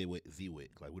 Edward Zwick.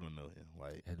 Like, we don't know him.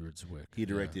 Like, Edward Zwick. He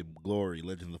directed Glory,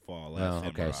 Legends of the Fall. Oh,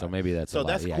 okay. So maybe that's so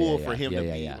that's cool for him to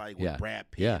be like with Brad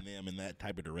Pitt and them and that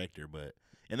type of director.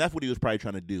 And that's what he was probably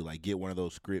trying to do, like get one of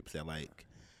those scripts that like,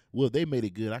 well, if they made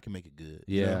it good, I can make it good.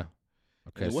 Yeah. You know?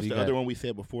 Okay. And what's the other one we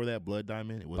said before that? Blood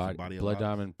Diamond. It wasn't Body of Lies. Blood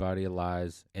Diamond, Body of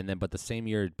Lies, and then but the same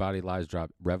year Body of Lies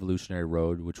dropped Revolutionary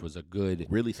Road, which was a good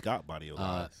Ridley Scott Body of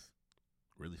Lies.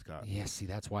 Ridley Scott. Yeah, see,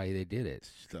 that's why they did it.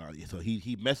 So he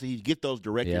get those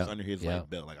directors under his like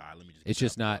belt. Like, all right, let me just. It's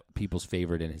just not people's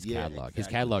favorite in his catalog. Exactly. His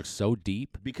catalog's so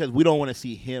deep because we don't want to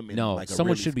see him in like a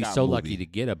someone Ridley should be Scott so movie. lucky to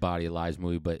get a Body of Lies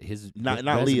movie, but his not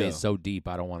resume Leo. is so deep.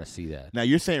 I don't want to see that. Now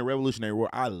you're saying Revolutionary War.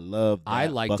 I love. I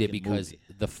liked it because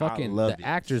movie. the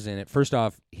actors in it. First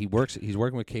off, he's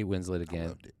working with Kate Winslet again. I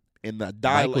loved it. And the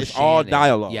dialogue, it's all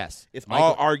dialogue. Yes, it's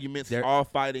all arguments. It's all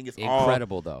fighting. It's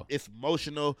incredible though. It's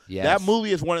emotional. Yes. That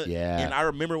movie is one of. Yeah. And I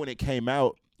remember when it came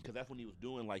out because that's when he was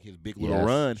doing like his big little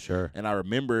run. Sure. And I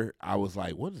remember I was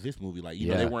like, "What is this movie like?" You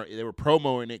know, they were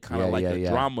promoting it kind of like a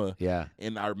drama. Yeah.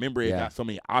 And I remember it got so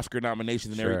many Oscar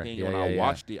nominations and everything. Yeah, and when I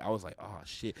watched it, I was like, "Oh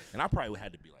shit!" And I probably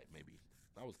had to be like maybe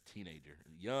I was a teenager,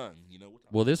 young. You know.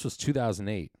 Well, this was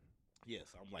 2008.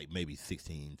 Yes, I'm like maybe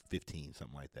 16, 15,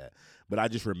 something like that. But I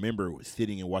just remember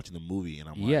sitting and watching the movie, and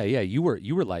I'm like, yeah, you were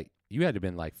like you had to have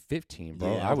been like 15,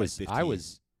 bro. Yeah, I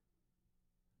was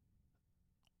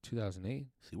 2008.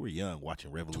 See, we're young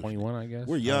watching Revolution. 21, I guess.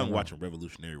 We're young watching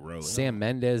Revolutionary Road. Sam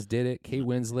Mendes did it. Kate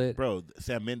Winslet. Bro,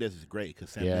 Sam Mendes is great because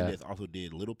Sam Mendes also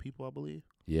did Little People, I believe.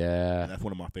 Yeah. And that's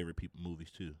one of my favorite movies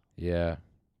too. Yeah.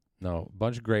 No,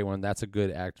 bunch of great ones. That's a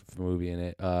good active movie in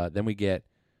it.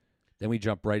 Then we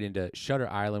jump right into Shutter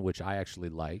Island, which I actually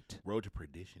liked. Road to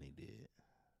Perdition, he did.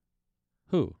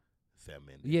 Who? Sam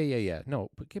Mendes. Yeah. No,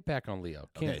 but get back on Leo.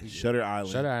 Okay, Shutter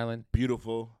Island.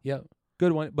 Beautiful. Yep.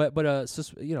 Good one. But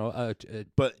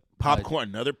but popcorn,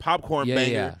 another popcorn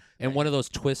banger. Yeah. And one of those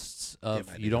twists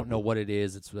of you don't know what it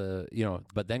is. It's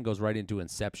but then goes right into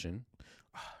Inception.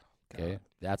 Okay,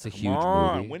 that's a huge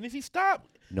movie. When does he stop?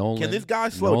 Nolan. Can this guy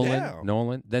slow down?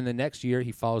 Nolan. Then the next year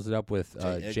he follows it up with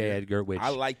J. Edgar, which I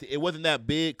liked it. It wasn't that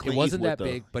big. It wasn't that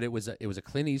big, but it was a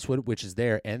Clint Eastwood, which is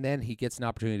there. And then he gets an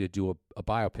opportunity to do a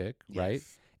biopic, right?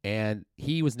 And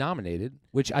he was nominated,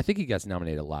 which I think he gets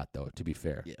nominated a lot, though. To be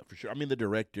fair, yeah, for sure. I mean, the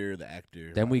director, the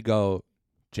actor. Then we go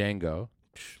Django.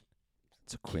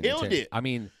 It's a Quentin. Killed it. I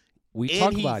mean. We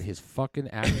talk about his fucking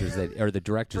actors or the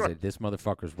directors that this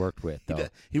motherfucker's worked with, though.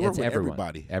 He worked with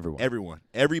everybody. Everyone.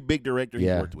 Every big director he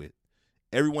worked with.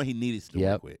 Everyone he needed to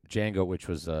work with. Django, which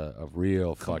was a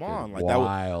real fucking like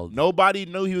wild. Nobody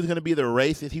knew he was going to be the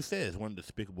racist. He says one of the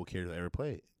despicable characters I ever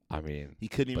played. I mean, he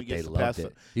couldn't even get past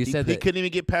it. He said he couldn't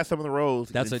even get past some of the roles.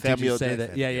 That's what did you say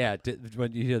that? Yeah.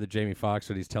 When you hear the Jamie Foxx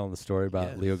when he's telling the story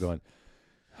about Leo going.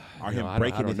 Or him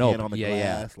breaking his hand on the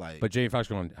glass. Like. But Jamie Foxx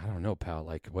going, I don't know, pal.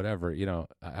 Like, whatever.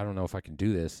 I don't know if I can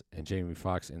do this. And Jamie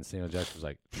Foxx and Samuel Jackson was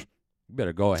like, you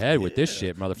better go ahead with this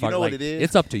shit, motherfucker. You know like, what it is?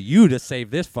 It's up to you to save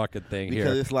this fucking thing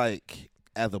because it's like,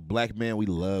 as a black man, we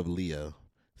love Leo.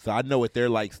 So I know what they're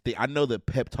like. I know the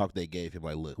pep talk they gave him.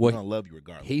 Like, look, we're going to love you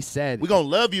regardless. He said, we're going to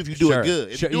love you if you do it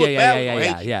good. If you do it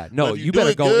bad, yeah. No, you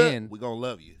better go in. We're going to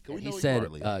love you. He said,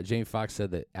 Jamie Foxx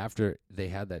said that after they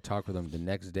had that talk with him, the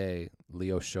next day,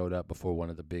 Leo showed up before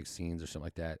one of the big scenes or something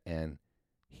like that, and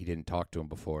he didn't talk to him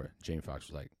before. Jamie Foxx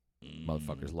was like,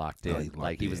 motherfucker's locked in.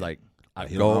 He was like,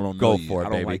 go for it,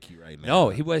 baby. I don't like you right now.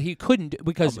 No, he couldn't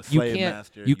because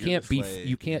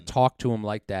you can't talk to him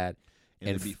like that.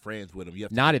 And to be friends with him, you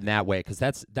have not in that way, because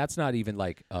that's not even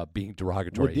like being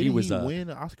derogatory. Well, did he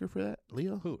win an Oscar for that,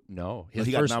 Leo? Who? No,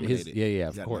 he got nominated.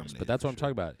 Of course. But that's what I'm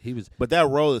talking about. He was. But that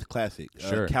role is classic.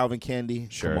 Sure, Calvin Candy.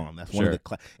 Sure, come on, that's one of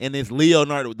the. And it's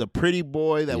Leonardo, the pretty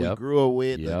boy that we grew up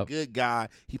with, the good guy.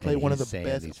 He played one of the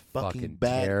best fucking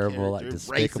bad terrible,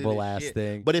 despicable ass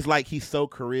thing. But it's like he's so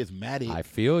charismatic. I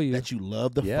feel you that you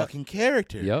love the fucking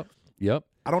character. Yep.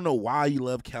 I don't know why you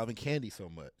love Calvin Candy so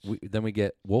much. Then we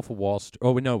get Wolf of Wall Street.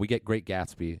 Oh, no, we get Great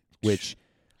Gatsby, which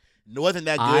wasn't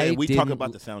that good. We talk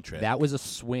about the soundtrack. That was a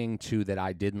swing too that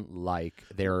I didn't like.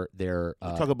 We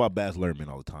talk about Baz Luhrmann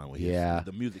all the time. With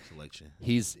the music selection.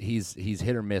 He's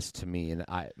hit or miss to me, and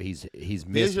he's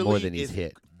missed more than he's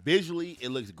hit. Visually, it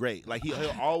looks great. Like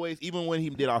he'll always, even when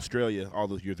he did Australia all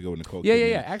those years ago in the Coke.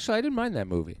 Yeah. Actually, I didn't mind that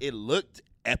movie. It looked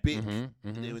epic. And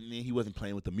then he wasn't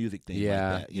playing with the music thing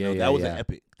like that. That was an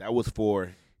epic. That was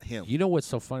for him. You know what's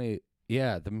so funny?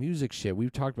 Yeah, the music shit.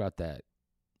 We've talked about that.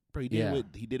 Bro, he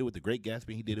did it with the Great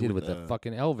Gatsby. He did it with the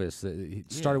fucking Elvis. He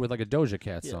started with like a Doja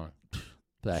Cat song.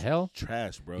 The hell?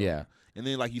 Trash, bro. Yeah. And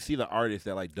then like you see the artists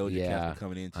that like Doja Cat are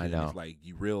coming into. I know. And it's like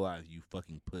you realize you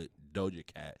fucking put Doja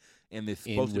Cat, and it's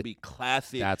supposed to be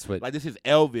classic. That's what. Like this is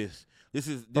Elvis. This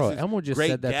is Elmo just Great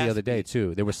said that Gatsby. the other day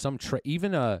too. There was some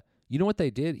even you know what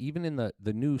they did? Even in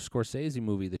the new Scorsese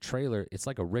movie, the trailer, it's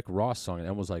like a Rick Ross song, and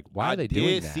Elmo's like, "Why are they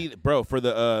doing that?" See, bro, for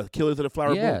the Killers of the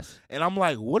Flower Moon. And I'm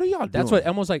like, "What are y'all doing?" That's what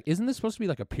Elmo's like. Isn't this supposed to be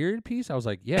like a period piece? I was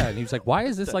like, "Yeah," and he was like, "Why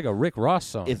is this like a Rick Ross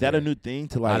song?" Is that a new thing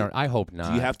to like? I hope not.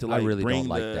 Do you have to like I really bring don't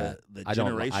like that. The I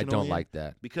don't like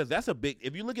that because that's a big.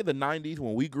 If you look at the '90s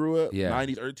when we grew up,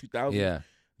 '90s, early 2000s,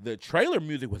 the trailer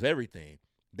music was everything.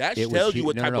 That tells you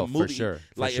what type of movie. For sure.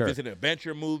 Like if it's an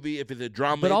adventure movie, if it's a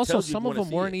drama. But also, some of them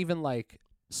weren't even like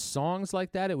songs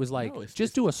like that. It was like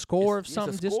just do a score of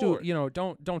something. Just do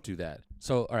don't do that.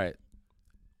 So all right,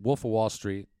 Wolf of Wall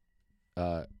Street.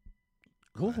 Wolf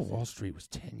of Wall Street was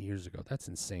 10 years ago. That's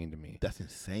insane to me. That's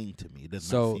insane to me. It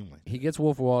does not seem like that. He gets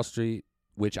Wolf of Wall Street,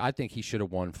 which I think he should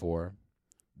have won for.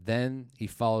 Then he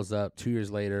follows up 2 years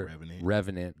later,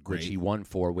 Revenant, which he won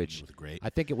for, which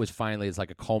I think it was finally it's like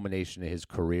a culmination of his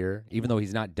career, even though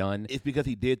he's not done. It's because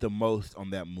he did the most on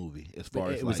that movie as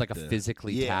far as it was like a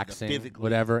physically taxing,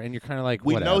 whatever, and you're kind of like,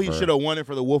 we know he should have won it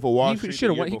for the Wolf of Wall Street. He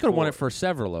could have won it for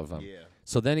several of them. Yeah.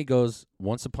 So then he goes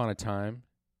Once Upon a Time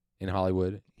in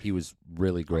Hollywood. He was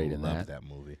really great in that. That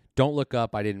movie. Don't Look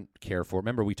Up. I didn't care for.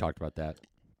 Remember we talked about that.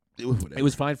 It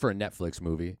was fine for a Netflix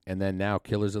movie, and then now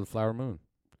Killers of the Flower Moon.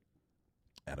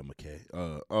 Adam McKay.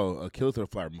 Killers of the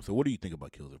Flower Moon. So what do you think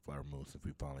about Killers of the Flower Moon since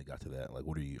we finally got to that? Like,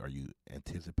 are you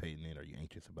anticipating it? Are you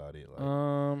anxious about it? Like,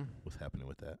 what's happening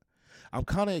with that? I'm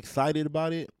kind of excited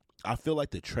about it. I feel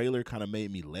like the trailer kind of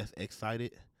made me less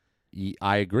excited.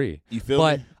 I agree. You feel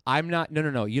me? But I'm not.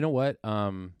 No. You know what?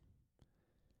 I'm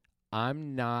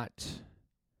not.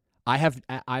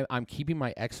 I'm keeping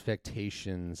my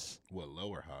expectations. What, low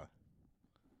or high?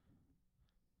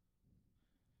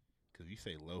 Because you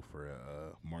say low for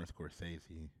Martin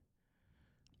Scorsese,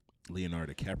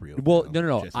 Leonardo DiCaprio. Well,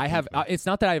 no. I have. It's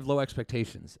not that I have low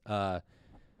expectations. Fuck,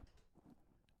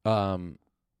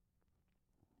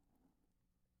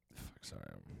 sorry,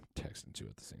 I'm texting two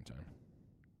at the same time.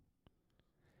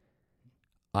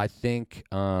 I think.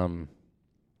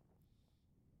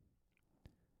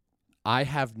 I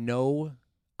have no.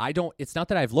 I don't. It's not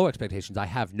that I have low expectations. I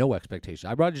have no expectations.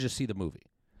 I'd rather just see the movie.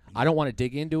 I don't want to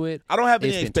dig into it. I don't have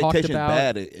any expectation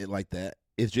bad like that.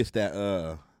 It's just that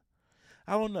I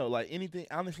don't know. Like anything,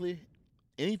 honestly,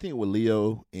 anything with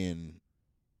Leo and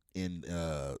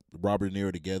Robert De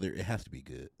Niro together, it has to be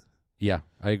good. Yeah,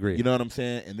 I agree. You know what I'm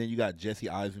saying? And then you got Jesse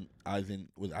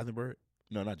Eisenberg?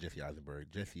 No, not Jesse Eisenberg.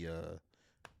 Jesse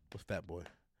what's Fat Boy?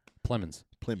 Plemons.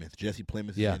 Jesse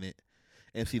Plemons is in it.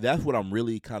 And see, that's what I'm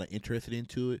really kind of interested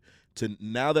into it.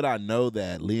 Now that I know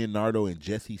that Leonardo and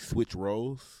Jesse switch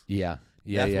roles, that's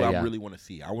what I really want to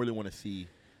see. I really want to see,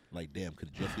 like, damn,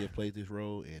 could Jesse have played this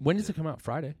role? And when does it come out?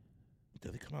 Friday?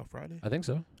 Does it come out Friday? I think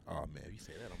so. Oh man, if you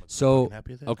say that, I'm so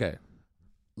happy as that. Okay,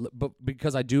 but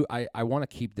because I want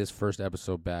to keep this first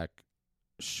episode back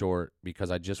short because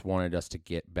I just wanted us to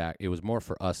get back. It was more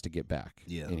for us to get back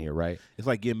in here, right? It's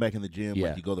like getting back in the gym. Yeah.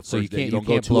 Like you go the first so you day, can't, you don't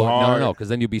go too blow hard. No, because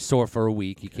then you'll be sore for a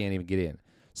week. You can't even get in.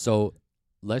 So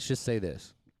let's just say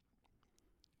this.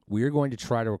 We are going to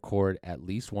try to record at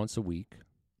least once a week.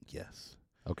 Yes.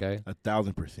 Okay?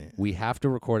 1,000%. We have to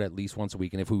record at least once a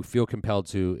week, and if we feel compelled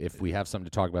to, if we have something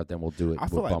to talk about, then we'll do it. I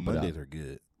feel like Mondays are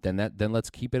good. Then let's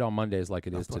keep it on Mondays like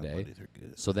it is today. Like Mondays are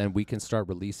good. So then we can start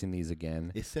releasing these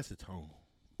again. It sets a tone.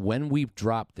 When we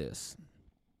drop this,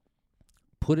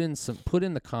 put in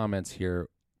the comments here.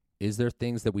 Is there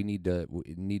things that we need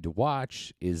to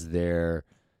watch? Is there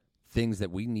things that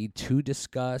we need to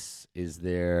discuss? Is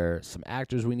there some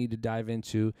actors we need to dive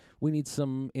into? We need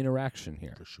some interaction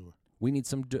here. For sure. We need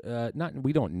some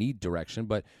we don't need direction,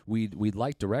 but we'd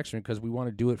like direction because we want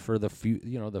to do it for the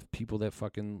the people that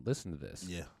fucking listen to this.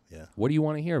 Yeah, yeah. What do you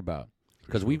want to hear about?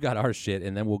 Because we've got our shit,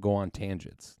 and then we'll go on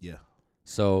tangents. Yeah.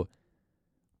 So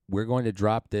we're going to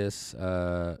drop this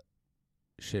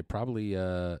probably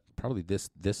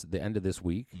the end of this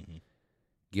week. Mm-hmm.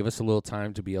 Give us a little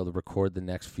time to be able to record the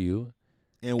next few.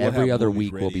 And we'll every other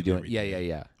week we'll be doing.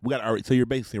 Yeah. We got so you're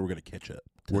basically saying we're gonna catch up.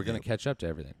 We're gonna catch up to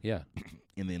everything. Yeah.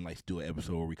 And then like do an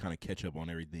episode where we kind of catch up on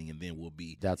everything, and then we'll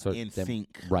be in sync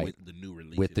with the new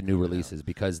releases. With the new releases,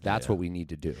 because that's what we need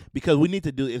to do. Because we need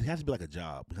to do it has to be like a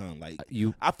job. Like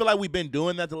I feel like we've been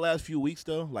doing that the last few weeks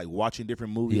though, like watching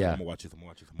different movies. Yeah. I'm gonna watch this.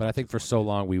 But I think for so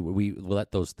long we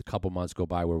let those couple months go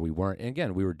by where we weren't. And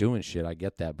again, we were doing shit. I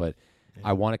get that, but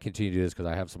I want to continue to do this because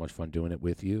I have so much fun doing it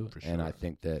with you, and I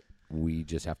think that we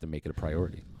just have to make it a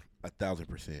priority.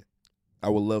 1,000%. I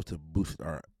would love to boost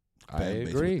our fan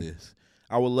base with this.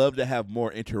 I would love to have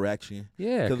more interaction.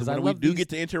 Yeah, because when we do get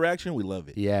to interaction, we love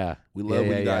it. Yeah, we love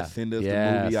when you guys send us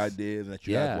the movie ideas that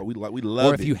you guys. We love it.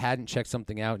 Or if you hadn't checked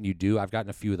something out and you do, I've gotten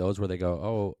a few of those where they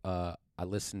go, "Oh, I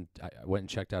went and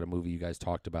checked out a movie you guys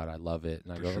talked about. I love it,"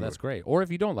 and I go, "Oh, that's great." Or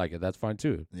if you don't like it, that's fine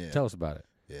too. Yeah. Tell us about it.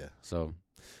 Yeah. So,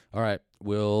 all right,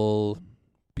 we'll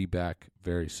be back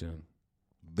very soon.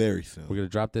 Very soon. We're gonna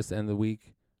drop this at the end of the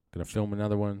week. Gonna film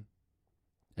another one.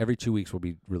 Every 2 weeks we'll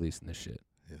be releasing this shit.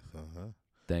 Yes.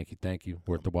 Thank you.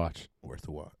 Worth the watch. Worth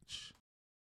the watch.